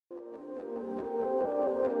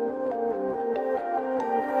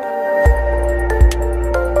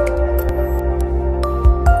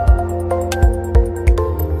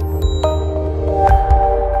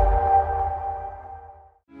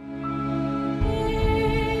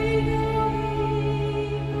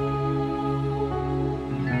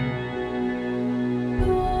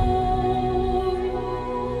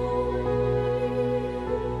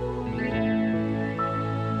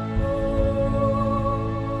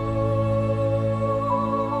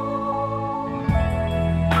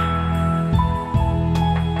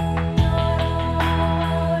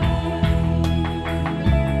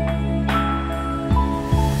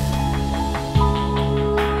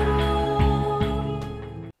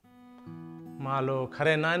Malo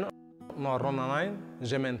karenain no ronanain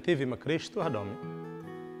GMNTV ma Cristo hadomi.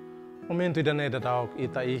 Momento idane da dauk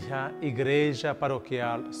ita iha Igreja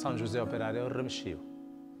Paroquial São José Operário Remchio.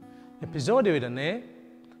 Episódio idane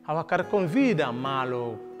awakar convida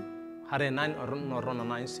malo harenain no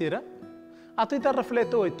ronanain sira. Atu ita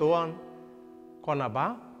refleto itoan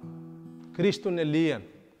konaba Cristo nelian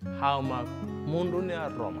hauma mundo ne a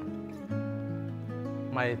Roma.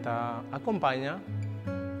 Mas ita acompanha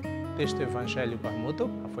texto evangélico muito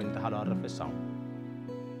a foi enterrado a reflexão.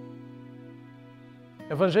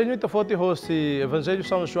 Evangelho ita foti hosi Evangelho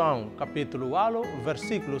São João capítulo 8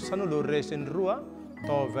 versículo sanulo res em rua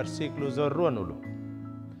to versículo zorrua nulo.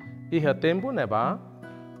 Iha tempo neba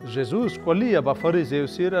Jesus escolhia ba fariseu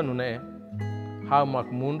sira nune hau mak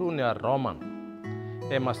mundo ne a Roman.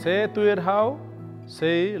 E mase tuir hau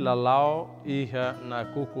sei lalau iha na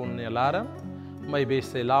kukun ne lara mai be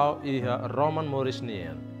sei lau iha Roman moris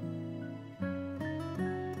nien.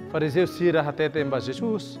 Fariseu sira hatete mba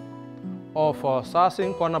Jesus o fo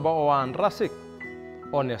sasin kona ba oan rasik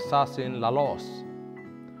o ne sasin lalos.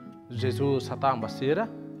 Jesus hatang basira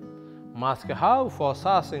mas ke hau fo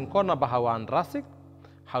sasin kona ba hawan rasik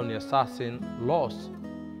hau ne sasin los.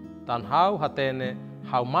 Tan hau hatene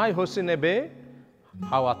hau mai hosi nebe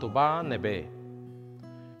hau atuba nebe.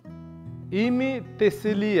 Imi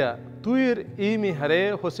tesilia tuir imi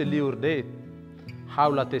hare hosi liur det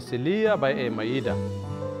hau la tesilia by e maida.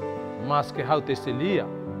 Mas que hau tesilia,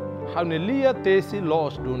 hau nelia tesi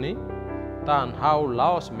los duni, tan hau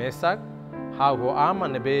laos mesak, hau ho ama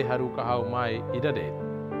nebe haruka hau mai idade.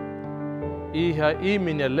 Iha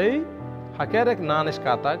imine lei, hakerek nanes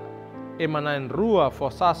katak, emanain rua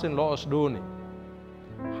fosasin los duni.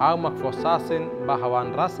 Hau mak fosasin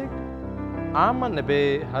bahawan rasik, ama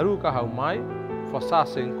nebe haruka hau mai,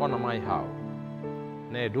 fosasin kona mai hau.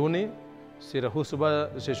 Ne duni, sira husuba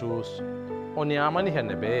Jesus, oni ama ni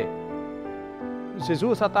henebe.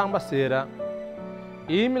 Jesus hatang basira,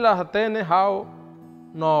 imi la hatene hau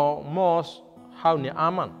no mos hau ni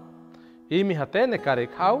aman. Imi hatene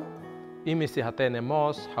karek hau, imi si hatene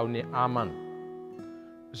mos hau ni aman.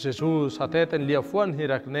 Jesus hateten liafuan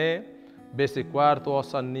hirakne, besi quarto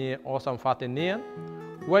osan fatenian,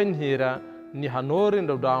 wen hira ni hanorin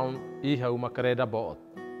do down iha umakreda boot.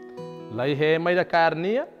 Laihe may da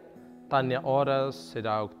karnia, tanya oras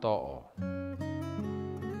sedauk too.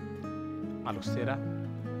 Alusira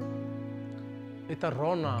ita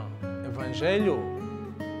rona Evangelho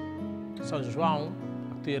São João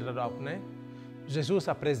tira daukne Jesus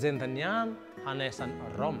apresenta nian hanesan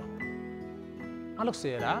Roma.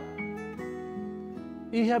 Alusira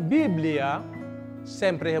e a Bíblia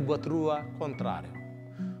sempre é botrua contrário.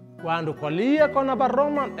 Quando qualia com a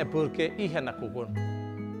Roma é porque ia na kugun.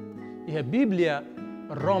 E a Bíblia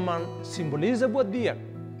Roman simboliza buat dia,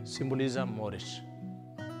 simboliza moris.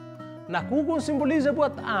 Na kukun simboliza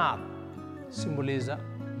buat ar, simboliza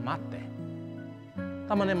mate.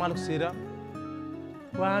 Tamane maluk sira,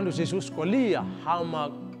 quando Jesus escolhia hau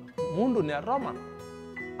mag mundo ne Roma,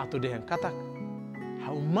 atu dehan katak,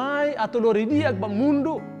 hau mai atu lori diak ba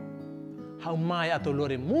mundo, hau mai atu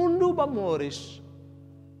lori mundo ba moris.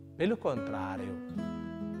 Pelo contrário,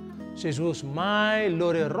 Jesus mai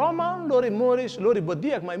lori Roma, lori moris, lori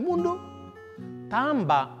bodiak mai mundo,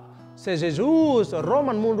 tamba. Se Jesus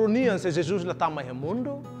Roman mundo nian, se Jesus la tama he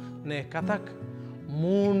mundo, ne katak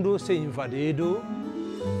mundo se invadido,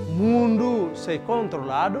 mundo se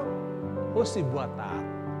controlado, ou se buatado,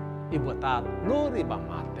 e buatado lori ba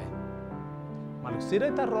mate. Mas se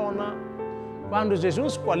ita rona, quando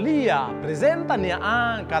Jesus qualia apresenta nia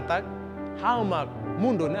an katak, hauma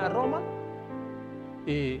mundo ne a Roma,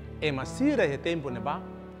 e masira he tempo ne ba,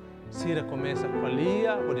 sira começa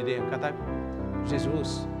qualia, o de katak,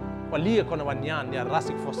 Jesus qualia kona banyan dia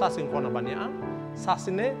rasik fosasin kona banyan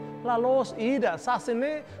sasine la los ida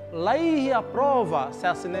sasine laia prova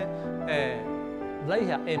sasine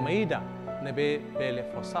laia emaida nebe bele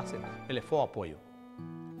fosasin bele fo apoio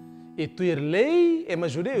e tuir lei e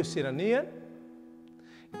majudeu sirania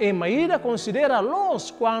emaida considera los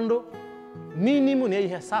quando mínimo ne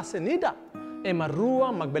ia sasinida e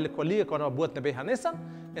marua magbele qualia kona buat nebe hanesa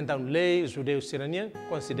então lei judeu sirania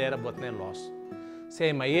considera buat ne los.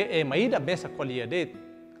 Se maida besa qualia det.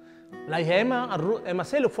 Lai ema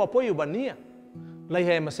selu fo apoio bania. Lai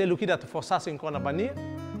ema selu kita te fosasin kona bania.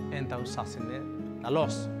 Então sasine la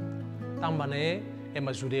los. Tambane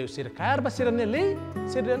ema judeu sira kair basira ne lei.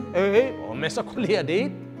 Sira o mesa qualia det.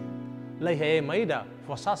 Lai maida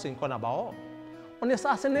fosasin kona bao. Onde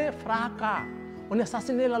sasine fraca. Onde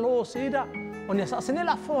sasine la los ida. Onde sasine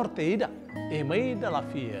la forte ida. E maida la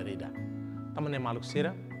fiera ida. Tambane maluk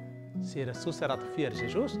sira. Sira suserat fier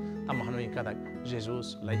Jesus, tamahanoin katak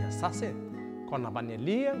Jesus laiha sase, kona banya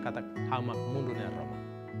liang katak hamak mundo ne Roma.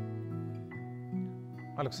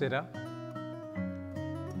 Alok sira,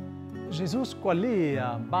 Jesus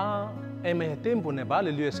qualia ba eme tempo ne ba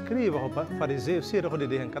ele escreva o fariseu sira ho de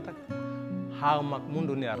katak hamak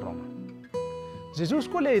mundo ne Roma. Jesus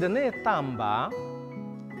qualia ne tamba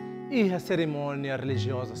iha cerimônia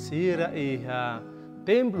religiosa sira iha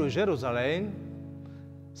templo Jerusalém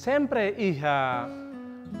sempre iha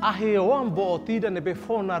ahioan bootida nebe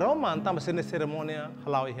fona Roma antama sene cerimônia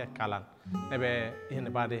halau iha kalan nebe iha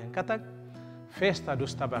nebade katak festa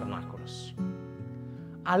dos tabernáculos.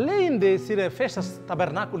 Além de ser festas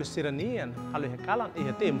tabernáculos siranian halau iha kalan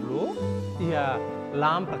iha templo iha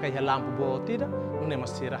lampa ka iha lampo bootida unema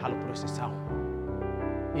sira halau procissão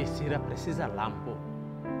e sira precisa lampo.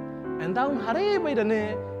 Então hareba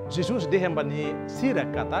idane Jesus dehembani sira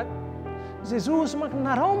katak Jesus mak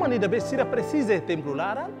na Roma ni dabe sira precisa templo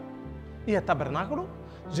laran ia tabernáculo.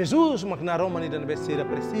 Jesus mak na Roma ni dabe sira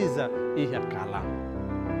precisa ia kalam.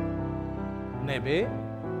 Nebe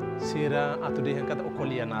sira atu dehan kata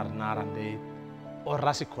okolia naran de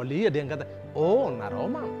orasi kolia dehan kata oh na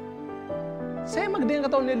Roma. Saya mak dehan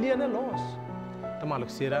kata onelia na los. Tamaluk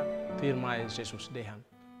sira firmai Jesus dehan.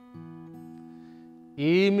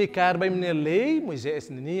 Imi karba imne lei Moisés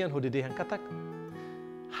ninian ho dehan katak.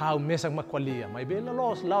 How mesak makwalia, may bela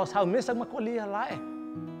los how mesak makwalia lae.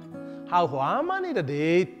 How hoama ni da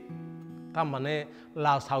date. Tamane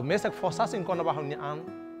laos how mesak fosasin kona bahon ni an.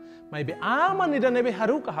 May be ama ni da nebe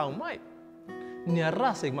haruka how mai. Ni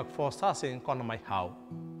rasig mak fosasin kona mai how.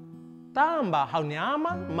 Tamba how ni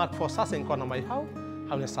ama mak fosasin kona mai how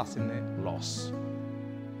ni sasin ne los.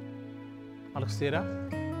 Alexira.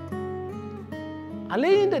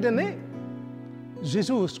 Além de dene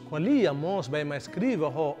Jesus qualia mos by ma escriva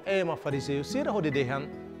ho ema fariseu sira ho de dehan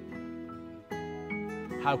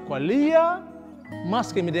ha qualia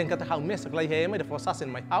mas que me den kata ha mesa klai ema de fosasen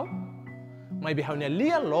mai how mai be how ne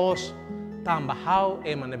lia los tamba how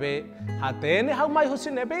ema nebe ha tene how mai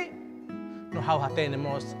hosin nebe no how ha tene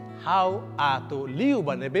mos how atu liu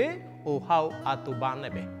ba nebe o how atu ba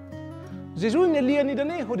nebe Jesus ne lia ni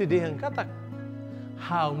dane ho de dehan kata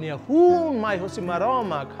how ne hun mai hosi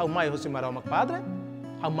maromak how mai hosi maromak padre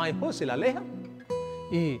how mai hosi la leha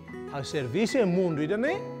e how serviço e mundo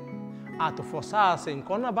idane ato forçasse em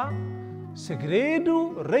conaba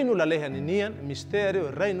segredo reino la leha ninian mistério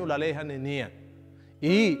reino la leha ninian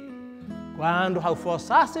e quando how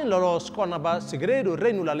forçasse los conaba segredo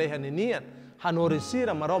reino la leha ninian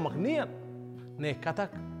hanorisira maromak nian ne katak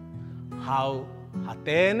how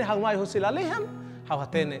hatene how mai hosi la leha how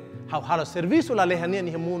hatene how halo serviço la leha nian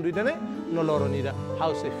ni mundo idane no loro nida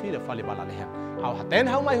how se fila fale bala leha how hatene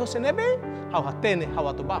how mai hosi nebe how hatene how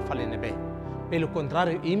atuba fale nebe pelo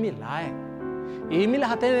contrário imi lae imi la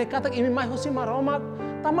hatene katak imi mai hosi maromak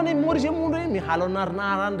tamane morje mundo imi halo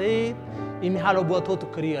narnaran de imi halo buat hotu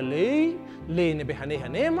kriya le nebe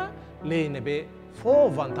hanema le nebe fo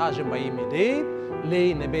vantagem ba imi de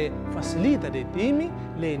le nebe facilita de imi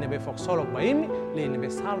le nebe foxolo ba imi le nebe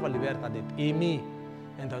salva liberta de imi.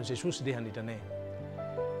 Então Jesus dehan idane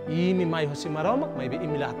imi mai hosi maroma mai be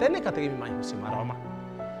imi la tene kata imi mai hosi maroma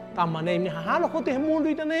tamane imi halo kote mundo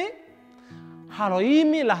idane halo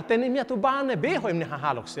imi la tene imi atu bane be ho imi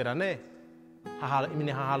halo sirane halo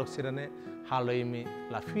imi halo sirane halo imi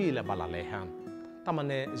la fila balalehan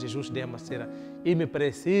tamane Jesus dehan masira imi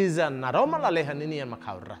precisa na Roma la lehan ni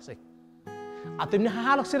makaurase atu imi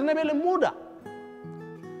halo sirane bele muda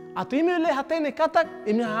atu imi le hatene katak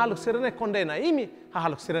imi halo sirane kondena imi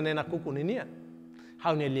halo sirane na kuku ninia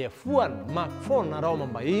how ne lia fuan mak fon na Roma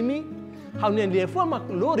ba imi how ne lia fuan mak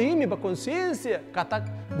lori imi ba consciência katak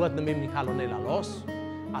buat na mimi halo ne la los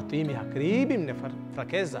atu imi hakribi mne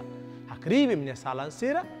fraqueza hakribi mne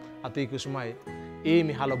salansira atu ikusmai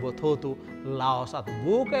imi halo bototu laos atu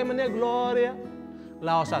buka emne gloria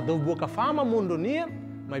laos atu buka fama mundo nia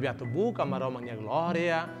mai be atu buka maroma nia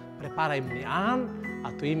gloria prepara imni an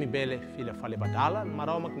atu imi bele fila fale badala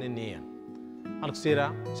maroma ne nia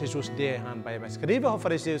Alexira, Jesus dehan by escreve ho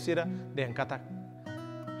fariseu sira dehan kata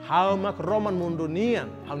how mak Roman mundo nian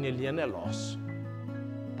how ne lian los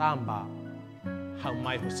tamba how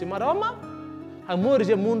mai hosi maroma how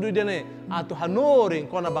morje mundo idene atu hanore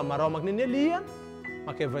kona ba maroma ne lian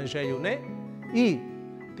mak evangelho ne e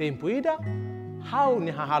tempo ida how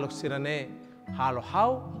ne halo sira ne halo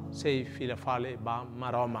how sei fila fale ba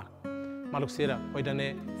maroma maluk sira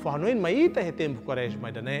oidane fornoin mai ita he tempo corej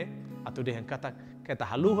mai dane atu dehan kata kata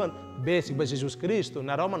haluhan basic ba Jesus Cristo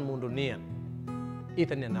na Roman mundo nian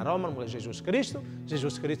ita na Roman mundo Jesus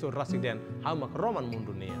Cristo rasik den hamak Roman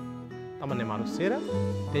mundo nian Tamane maluseira,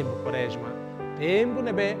 tempo quaresma, tempo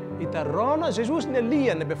nebe ita rona Jesus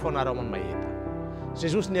nelia nebe fona roman maita.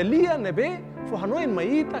 Jesus nelia nebe fo hanoin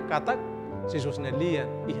maita katak Jesus nelia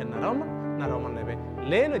ihe na Roma nebe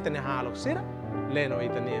leno itane halok sira, leno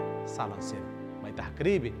itane salan sira. Maita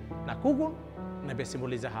hakribi na kugun nebe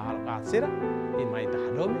simboliza halok at sira, i maita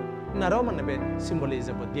hadomi na Roma nebe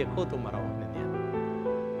simboliza bo dia koto marawa nenia.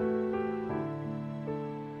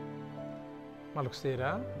 Maluk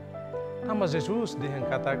sira, tama Jesus dihen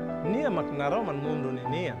katak nia mak na Roma mundo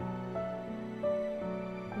nenia.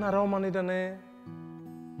 Na Roma nidane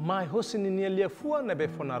mai hosi nia lia fua nebe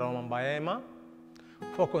fo na Roma baema.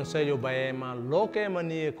 Fo conselho baema loke ema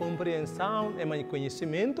ni compreensão ema ni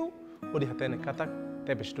conhecimento o de hatene katak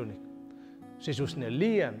tebestunik. Jesus ne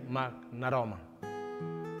lian mak na Roma.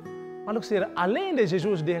 Maluk sira além de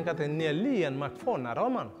Jesus dihen katak ne lian mak fo na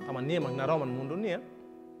Roma, tama nia mak na Roma mundo nia.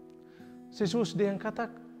 Jesus dihen katak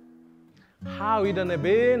how ida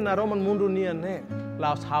nebe na Roma mundo nia ne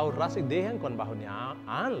laos how rasik dihen kon bahu nia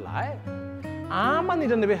an lai. Aman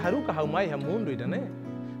ida nebe haruka how mai ha mundo ida ne.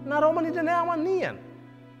 Na Roma ida ne aman nian.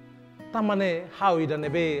 Tamane how ida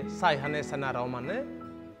nebe sai hanesa na Roma ne.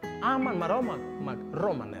 Aman maroma mak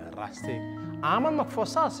Roma ne rasik. Aman mak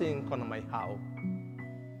fosasin kon mai how.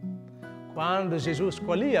 Quando Jesus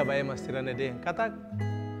escolhia vai mastirane de katak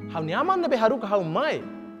how ni aman nebe haruka how mai.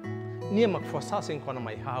 Nia mak fosasin kon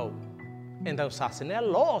mai how. Então sasin é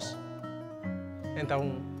los.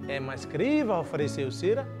 Então é mais escriva ofereceu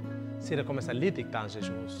Sira começa a litiktan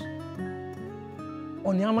Jesus.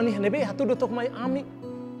 O nyama ni nebe hatudo tok mai ami.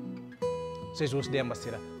 Jesus dia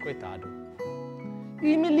masira coitado.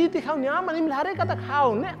 E me litik hau nyama ni milhare katak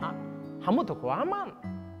hau ne. Hamu tok aman.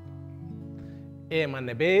 Man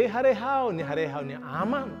nebe hare hau ni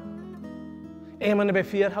aman. Man nebe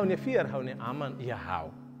fiar hau ni aman ia hau.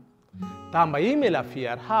 Tamba imila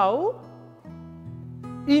fiar hau.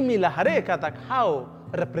 Imila hare katak hau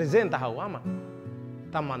representa hau aman.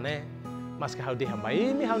 Tamane, mas que hau diha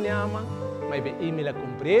mai hau ni aman. Mas be imila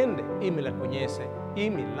compreende, imila conhece,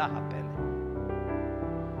 imila hatene.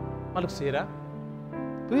 Maluk sira,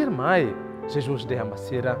 tu irmai Jesus de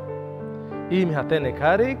masira, imi hatene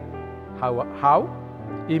karik, hau,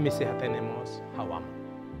 imi se hatene mos, hauam.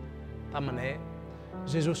 Tamane,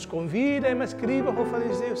 Jesus convida e escreva o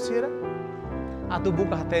fariseu sira, a tu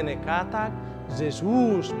buka hatene katak,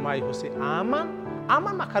 Jesus mai você aman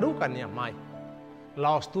makaruka nia mai,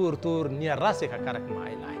 laos tur nia rase kakarak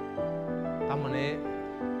mai lai. Tamane,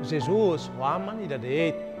 Jesus o aman ida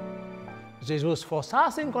deit. Jesus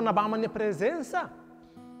forçassem quando a minha presença.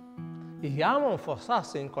 E amam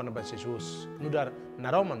forçassem quando a Jesus mudar na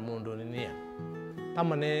Roma mundo nia.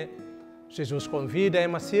 Tamane, Jesus convida a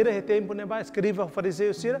masira e tempo ne vai escreva o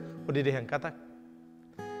fariseu sira o de dehankata.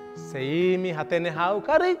 Se imi hatene hau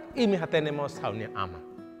kari, imi hatene mos hau nia ama.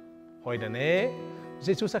 Hoidane,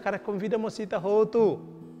 Jesus akara convida mosita hotu.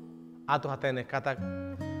 Atu hatene kata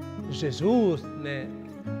Jesus ne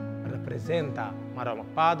representa maroma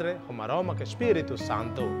Padre, o maroma que Espírito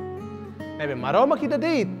Santo. Nebe maroma que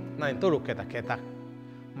dedit na em tudo que tá.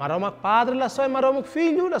 Maroma Padre la só maroma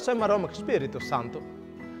Filho, la só maroma que Espírito Santo.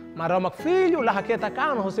 Maroma Filho la que tá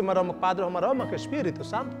cano, o maroma Padre, o maroma que Espírito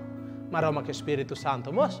Santo. Maroma que Espírito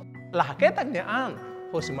Santo mos la que tá ne an,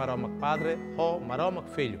 o maroma Padre, o maroma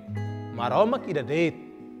Filho. Maroma que dedit,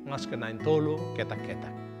 mas que na em tudo que tá.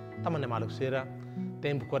 Tamane maluk sira,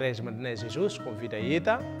 tempo quaresma de Jesus convida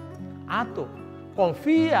ita. Ato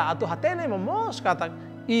confia ato hatene mos kata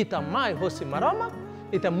ita mai hosi maroma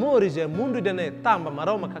ita morije mundo dene tamba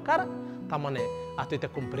maroma kakara tamane ato ita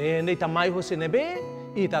compreende ita mai hosi nebe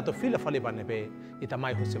ita ato fila faliba nebe ita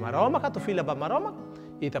mai hosi maroma kato fila ba maroma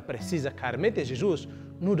ita precisa carmete Jesus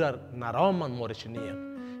nudar na Roma morichinia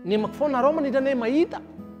ni makfo na Roma ni dane maita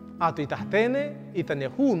ato ita hatene ita ne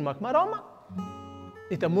hun mak maroma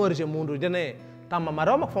ita morije mundo dene tamba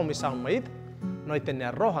maroma fo missão maita nós temos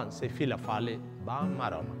a rohan se fila fale ba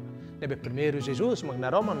maroma. Nebe primeiro Jesus mag na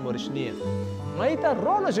Roma morisnia. Nós tá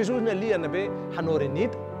rona Jesus na lia nebe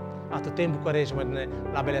hanorenit. Ato tempo quaresma ne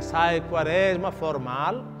la bele sai quaresma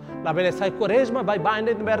formal, la bele sai quaresma vai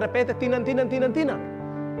bande nebe repete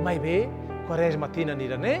tinan. Mai be quaresma tinan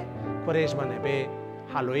ne, quaresma nebe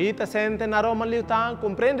haloita sente na Roma liutan,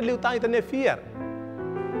 compreende liutan ita ne fiar.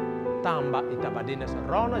 Tamba ita badina sa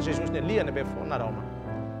rona Jesus ne lia nebe fo na Roma.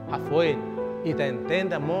 Ha foi ita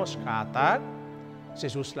entenda mos katak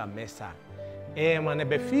Jesus la mesa. Ema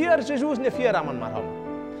nebe fiar Jesus ne fiar aman maroma.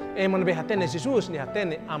 Ema nebe hatene Jesus ne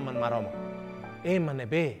hatene aman maroma. Ema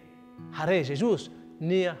nebe hare Jesus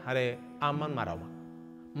nia hare aman maroma.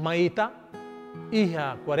 Maita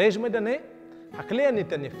iha quaresma dane haklea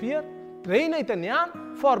nita ne fiar treina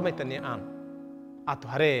itanian, forma itanian. Atu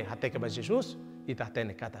hare hateke ba Jesus, ita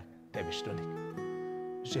hatene kata tevistulik.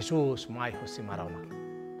 Jesus mai hosi maromak.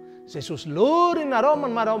 Jesus luri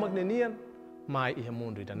naroman maromak nenian, mai iha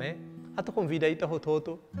mundu itane. Atu convida ita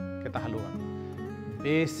hototo kita haluan.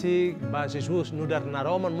 Basic ba Jesus nudar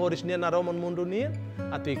naroman moris nia naroman mundu nia,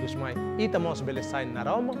 atu ikus mai ita mos belesain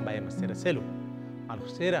naroman ba masira selu. Alu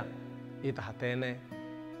sira ita hatene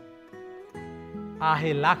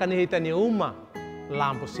ahi lakan ita ni uma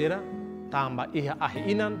lampu sira tamba iha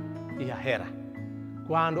ahi inan iha hera.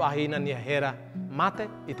 Quando ahi inan iha hera mate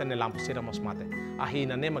ita ne lampu sira mos mate. Ahi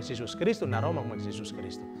inan ne mag Jesus Cristo naroma mag Jesus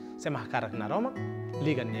Cristo. Se mahakarak naroma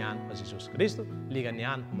liga nian mag Jesus Cristo, liga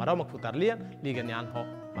nian maroma futar lian, liga nian ho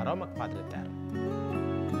maroma Padre Eterno.